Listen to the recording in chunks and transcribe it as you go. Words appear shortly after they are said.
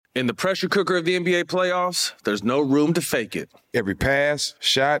In the pressure cooker of the NBA playoffs, there's no room to fake it. Every pass,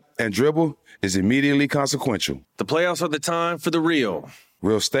 shot, and dribble is immediately consequential. The playoffs are the time for the real.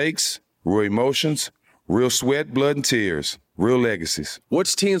 Real stakes, real emotions, real sweat, blood, and tears, real legacies.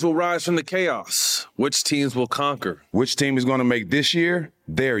 Which teams will rise from the chaos? Which teams will conquer? Which team is going to make this year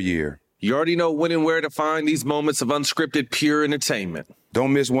their year? You already know when and where to find these moments of unscripted, pure entertainment.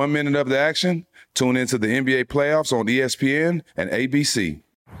 Don't miss 1 minute of the action. Tune into the NBA playoffs on ESPN and ABC.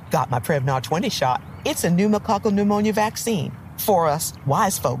 Got my Prevnar 20 shot. It's a pneumococcal pneumonia vaccine. For us,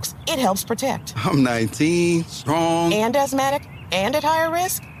 wise folks, it helps protect. I'm 19, strong. And asthmatic, and at higher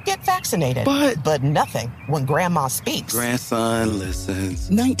risk. Get vaccinated. But nothing when grandma speaks. Grandson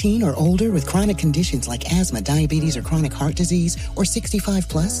listens. 19 or older with chronic conditions like asthma, diabetes, or chronic heart disease, or 65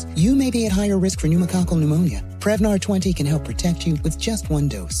 plus, you may be at higher risk for pneumococcal pneumonia. Prevnar 20 can help protect you with just 1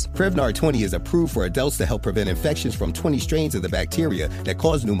 dose. Prevnar 20 is approved for adults to help prevent infections from 20 strains of the bacteria that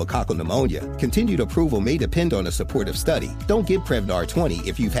cause pneumococcal pneumonia. Continued approval may depend on a supportive study. Don't get Prevnar 20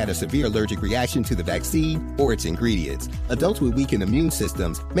 if you've had a severe allergic reaction to the vaccine or its ingredients. Adults with weakened immune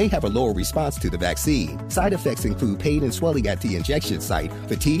systems may have a lower response to the vaccine. Side effects include pain and swelling at the injection site,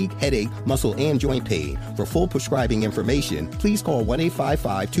 fatigue, headache, muscle, and joint pain. For full prescribing information, please call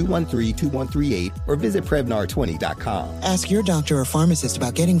 1-855-213-2138 or visit Prevnar20.com. Ask your doctor or pharmacist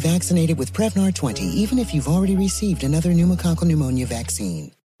about getting vaccinated with Prevnar 20, even if you've already received another pneumococcal pneumonia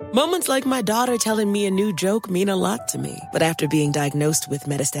vaccine. Moments like my daughter telling me a new joke mean a lot to me. But after being diagnosed with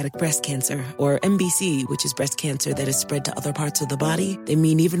metastatic breast cancer, or MBC, which is breast cancer that is spread to other parts of the body, they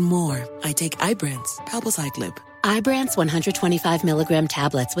mean even more. I take Ibrance, palbociclib. Ibrance 125 milligram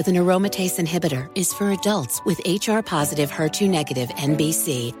tablets with an aromatase inhibitor is for adults with HR-positive, HER2-negative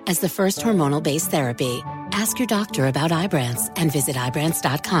MBC as the first hormonal-based therapy. Ask your doctor about Ibrance and visit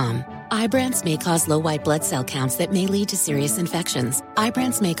Ibrance.com. Ibrance may cause low white blood cell counts that may lead to serious infections.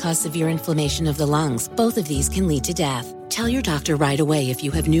 Ibrance may cause severe inflammation of the lungs. Both of these can lead to death. Tell your doctor right away if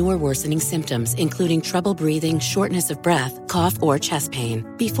you have new or worsening symptoms, including trouble breathing, shortness of breath, cough, or chest pain.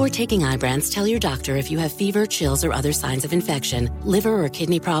 Before taking Ibrance, tell your doctor if you have fever, chills, or other signs of infection, liver or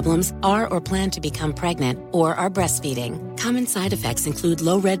kidney problems, are or plan to become pregnant, or are breastfeeding. Common side effects include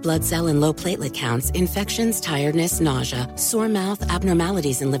low red blood cell and low platelet counts, infections, tiredness, nausea, sore mouth,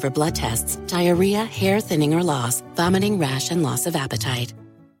 abnormalities in liver blood tests, diarrhea, hair thinning or loss, vomiting, rash, and loss of appetite.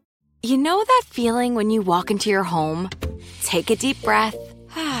 You know that feeling when you walk into your home, take a deep breath,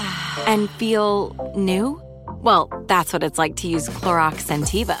 and feel new? Well, that's what it's like to use Clorox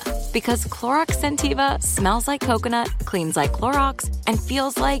Scentiva. Because Clorox Scentiva smells like coconut, cleans like Clorox, and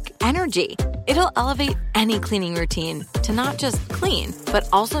feels like energy. It'll elevate any cleaning routine to not just clean, but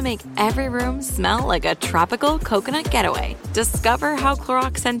also make every room smell like a tropical coconut getaway. Discover how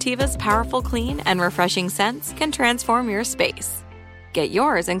Clorox Scentiva's powerful clean and refreshing scents can transform your space. Get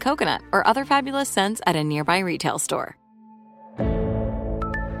yours in coconut or other fabulous scents at a nearby retail store.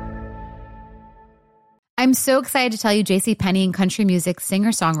 I'm so excited to tell you JCPenney and country music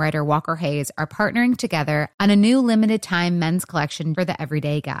singer-songwriter Walker Hayes are partnering together on a new limited-time men's collection for the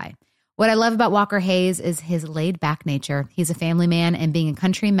everyday guy. What I love about Walker Hayes is his laid-back nature. He's a family man, and being a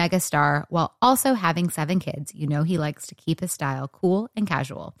country megastar while also having 7 kids, you know he likes to keep his style cool and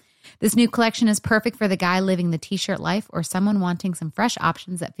casual. This new collection is perfect for the guy living the t-shirt life or someone wanting some fresh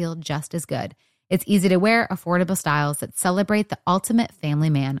options that feel just as good. It's easy to wear, affordable styles that celebrate the ultimate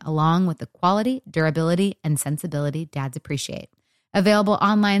family man, along with the quality, durability, and sensibility dads appreciate. Available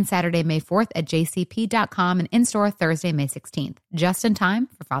online Saturday, May 4th at jcp.com and in-store Thursday, May 16th. Just in time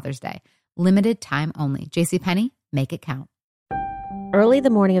for Father's Day. Limited time only. JCPenney, make it count. Early the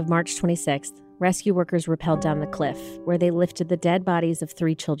morning of March 26th, rescue workers rappelled down the cliff, where they lifted the dead bodies of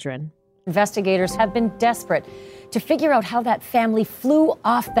 3 children. Investigators have been desperate to figure out how that family flew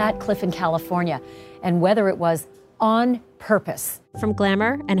off that cliff in California and whether it was on purpose. From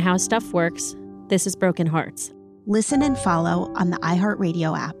Glamour and How Stuff Works, this is Broken Hearts. Listen and follow on the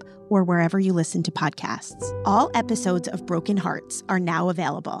iHeartRadio app or wherever you listen to podcasts. All episodes of Broken Hearts are now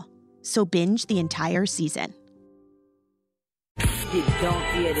available, so binge the entire season. Get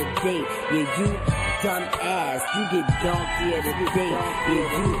donkey of the day, yeah, you dumb ass. You get donkey of the day,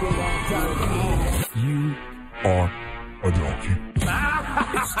 yeah, you dumb ass. You are a donkey.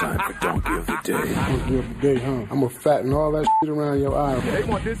 It's time for donkey of the day. Donkey of the day, huh? I'm gonna fatten all that shit around your eye. They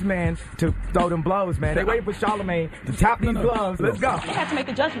want this man to throw them blows, man. They waiting for Charlemagne to tap these gloves. Let's go. You have to make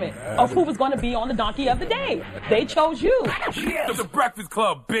a judgment of who was going to be on the donkey of the day. They chose you. It's the Breakfast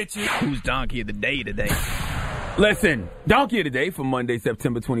Club, bitches. Who's donkey of the day today? Listen, donkey of the day for Monday,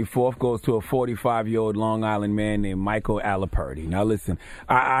 September 24th goes to a 45-year-old Long Island man named Michael Aliperti. Now listen,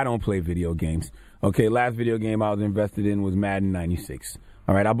 I don't play video games. Okay, last video game I was invested in was Madden 96.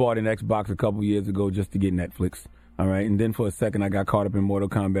 All right, I bought an Xbox a couple years ago just to get Netflix. All right, and then for a second I got caught up in Mortal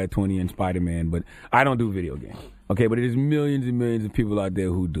Kombat 20 and Spider-Man, but I don't do video games. Okay, but there's millions and millions of people out there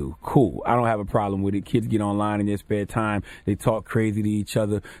who do. Cool. I don't have a problem with it. Kids get online in their spare time. They talk crazy to each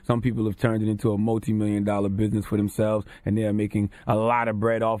other. Some people have turned it into a multi-million-dollar business for themselves, and they're making a lot of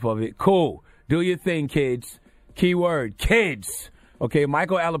bread off of it. Cool. Do your thing, kids. Keyword, kids. Okay,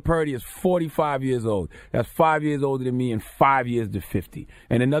 Michael Alapurdy is 45 years old. That's 5 years older than me and 5 years to 50.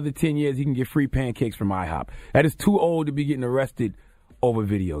 And another 10 years, he can get free pancakes from IHOP. That is too old to be getting arrested over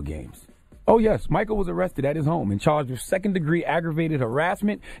video games. Oh, yes, Michael was arrested at his home and charged with second-degree aggravated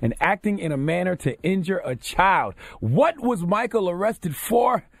harassment and acting in a manner to injure a child. What was Michael arrested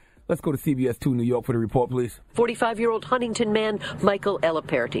for? Let's go to CBS 2 New York for the report, please. 45-year-old Huntington man Michael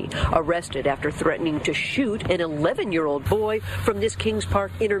Alapurdy arrested after threatening to shoot an 11-year-old boy from this Kings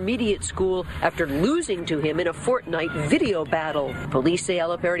Park Intermediate School after losing to him in a Fortnite video battle. Police say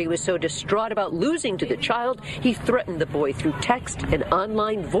Alapurdy was so distraught about losing to the child, he threatened the boy through text and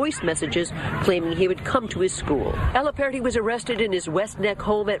online voice messages, claiming he would come to his school. Alapurdy was arrested in his West Neck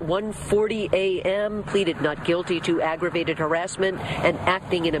home at 1:40 a.m., pleaded not guilty to aggravated harassment and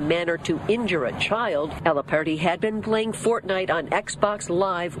acting in a manner to injure a child. Alapurdy had been playing Fortnite on Xbox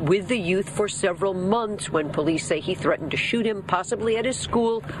Live with the youth for several months when police say he threatened to shoot him, possibly at his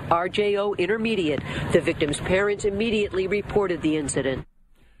school, RJO Intermediate. The victim's parents immediately reported the incident.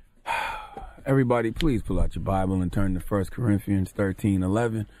 Everybody, please pull out your Bible and turn to 1 Corinthians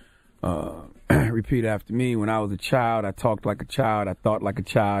 13:11. Repeat after me. When I was a child, I talked like a child. I thought like a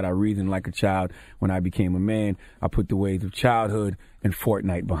child. I reasoned like a child. When I became a man, I put the ways of childhood and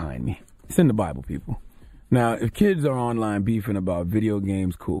Fortnite behind me. It's in the Bible, people. Now, if kids are online beefing about video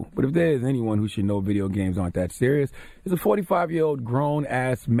games, cool. But if there is anyone who should know video games aren't that serious, it's a 45-year-old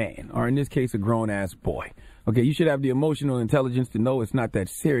grown-ass man, or in this case, a grown-ass boy. Okay, you should have the emotional intelligence to know it's not that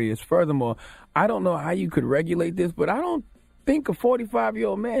serious. Furthermore, I don't know how you could regulate this, but I don't think a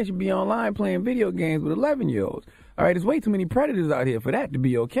 45-year-old man should be online playing video games with 11-year-olds. All right, there's way too many predators out here for that to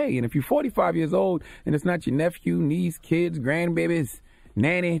be okay. And if you're 45 years old and it's not your nephew, niece, kids, grandbabies,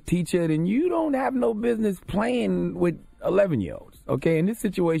 nanny, teacher, then you don't have no business playing with 11-year-olds. Okay, and this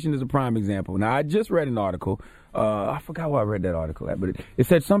situation is a prime example. Now, I just read an article. I forgot where I read that article at, but it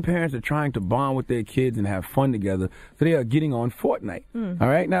said some parents are trying to bond with their kids and have fun together, so they are getting on Fortnite. All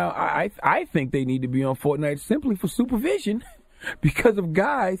right, now, I think they need to be on Fortnite simply for supervision because of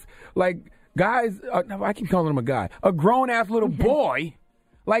I keep calling him a guy, a grown-ass little boy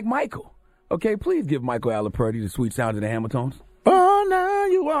like Michael. Okay, please give Michael Alapurdy the sweet sounds of the Hamiltones. Oh, now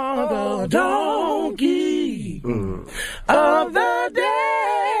you are the donkey of the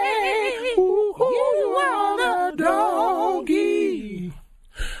day. Ooh, you are the donkey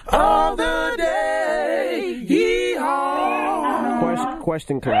of the day. Yee-haw.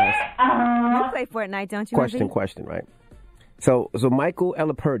 Question, class. You play Fortnite, don't you? Question, right? So Michael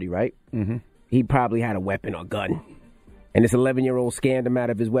Alapurdy, right? Mm-hmm. He probably had a weapon or gun. And this 11-year-old scanned him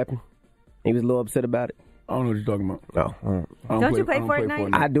out of his weapon. He was a little upset about it. I don't know what you're talking about. Oh, Don't you play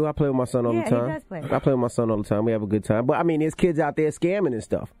Fortnite? I do. I play with my son all the time. He does play. I play with my son all the time. We have a good time. But, I mean, there's kids out there scamming and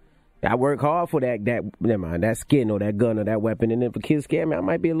stuff. I work hard for that skin or that gun or that weapon. And if a kid scam me, I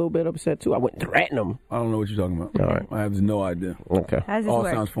might be a little bit upset, too. I wouldn't threaten them. I don't know what you're talking about. All right. I have no idea. Okay. All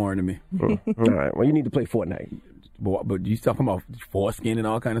sounds foreign to me. All right. Well, you need to play Fortnite. But you talking about foreskin and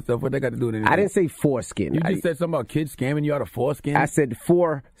all kind of stuff? What they got to do with anything? I didn't say foreskin. You just said something about kids scamming you out of foreskin? I said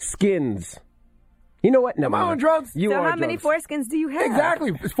foreskins. You know what? Am I on drugs? So how many foreskins do you have?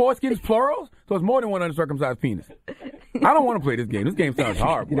 Exactly. Is foreskins plural? So it's more than one uncircumcised penis. I don't want to play this game. This game sounds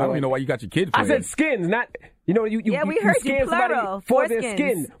horrible. I don't even know why you got your kids playing. I said skins, not, we heard you plural. For their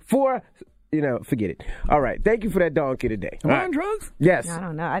skin. Forget it. All right. Thank you for that donkey today. Am I on drugs? Yes. I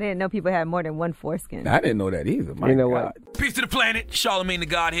don't know. I didn't know people had more than one foreskin. I didn't know that either. You know what? Peace to the planet. Charlamagne the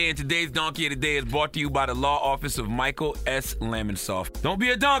God here, and today's Donkey of the Day is brought to you by the law office of Michael S. Lamonsoff. Don't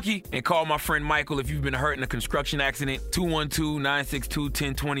be a donkey and call my friend Michael if you've been hurt in a construction accident.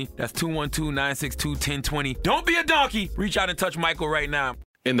 212-962-1020. That's 212-962-1020. Don't be a donkey. Reach out and touch Michael right now.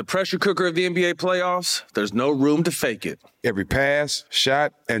 In the pressure cooker of the NBA playoffs, there's no room to fake it. Every pass,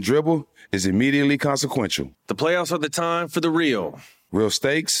 shot, and dribble is immediately consequential. The playoffs are the time for the real. Real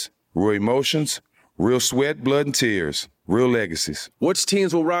stakes, real emotions, real sweat, blood, and tears, real legacies. Which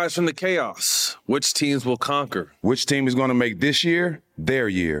teams will rise from the chaos? Which teams will conquer? Which team is going to make this year their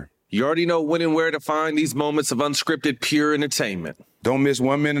year? You already know when and where to find these moments of unscripted, pure entertainment. Don't miss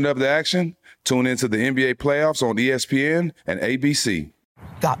 1 minute of the action. Tune into the NBA playoffs on ESPN and ABC.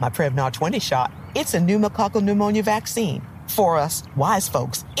 Got my Prevnar 20 shot. It's a pneumococcal pneumonia vaccine. For us, wise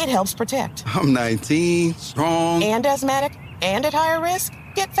folks, it helps protect. I'm 19, strong. And asthmatic, And at higher risk,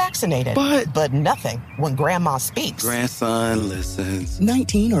 get vaccinated. But nothing when Grandma speaks. Grandson listens.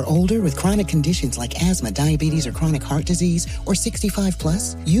 19 or older with chronic conditions like asthma, diabetes, or chronic heart disease, or 65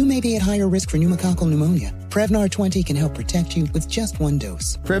 plus, you may be at higher risk for pneumococcal pneumonia. Prevnar 20 can help protect you with just one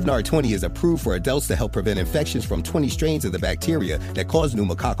dose. Prevnar 20 is approved for adults to help prevent infections from 20 strains of the bacteria that cause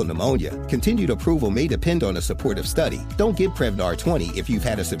pneumococcal pneumonia. Continued approval may depend on a supportive study. Don't get Prevnar 20 if you've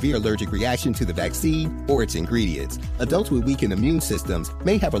had a severe allergic reaction to the vaccine or its ingredients. Adults with weakened immune systems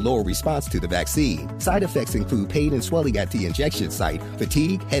may have a lower response to the vaccine. Side effects include pain and swelling at the injection site,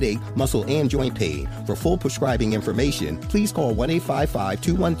 fatigue, headache, muscle, and joint pain. For full prescribing information, please call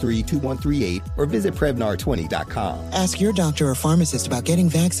 1-855-213-2138 or visit Prevnar20.com. Ask your doctor or pharmacist about getting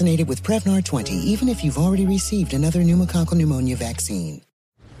vaccinated with Prevnar 20, even if you've already received another pneumococcal pneumonia vaccine.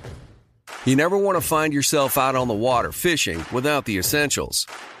 You never want to find yourself out on the water fishing without the essentials.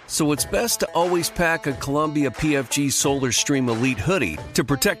 So it's best to always pack a Columbia PFG Solar Stream Elite hoodie to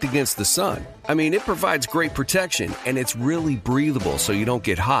protect against the sun. I mean, it provides great protection, and it's really breathable so you don't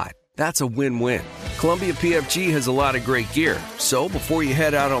get hot. That's a win-win. Columbia PFG has a lot of great gear, so before you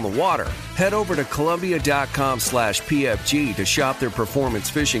head out on the water, head over to Columbia.com/PFG to shop their performance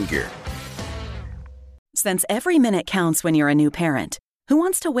fishing gear. Since every minute counts when you're a new parent, who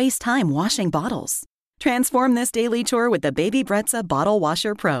wants to waste time washing bottles? Transform this daily chore with the Baby Brezza Bottle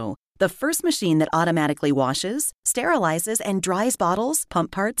Washer Pro, the first machine that automatically washes, sterilizes, and dries bottles,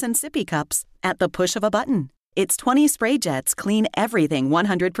 pump parts, and sippy cups at the push of a button. Its 20 spray jets clean everything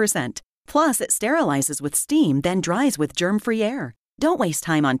 100%. Plus, it sterilizes with steam, then dries with germ-free air. Don't waste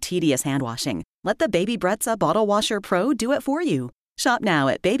time on tedious hand washing. Let the Baby Brezza Bottle Washer Pro do it for you. Shop now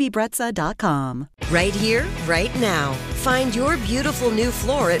at babybrezza.com. Right here, right now. Find your beautiful new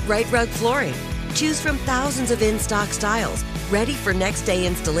floor at Right Rug Flooring. Choose from thousands of in-stock styles, ready for next day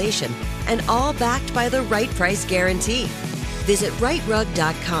installation, and all backed by the right price guarantee. Visit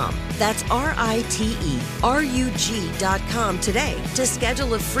rightrug.com. That's RITERUG.com today to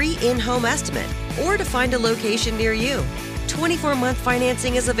schedule a free in-home estimate or to find a location near you. 24-month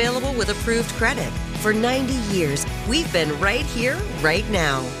financing is available with approved credit. For 90 years, we've been right here, right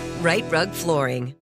now. Right Rug Flooring.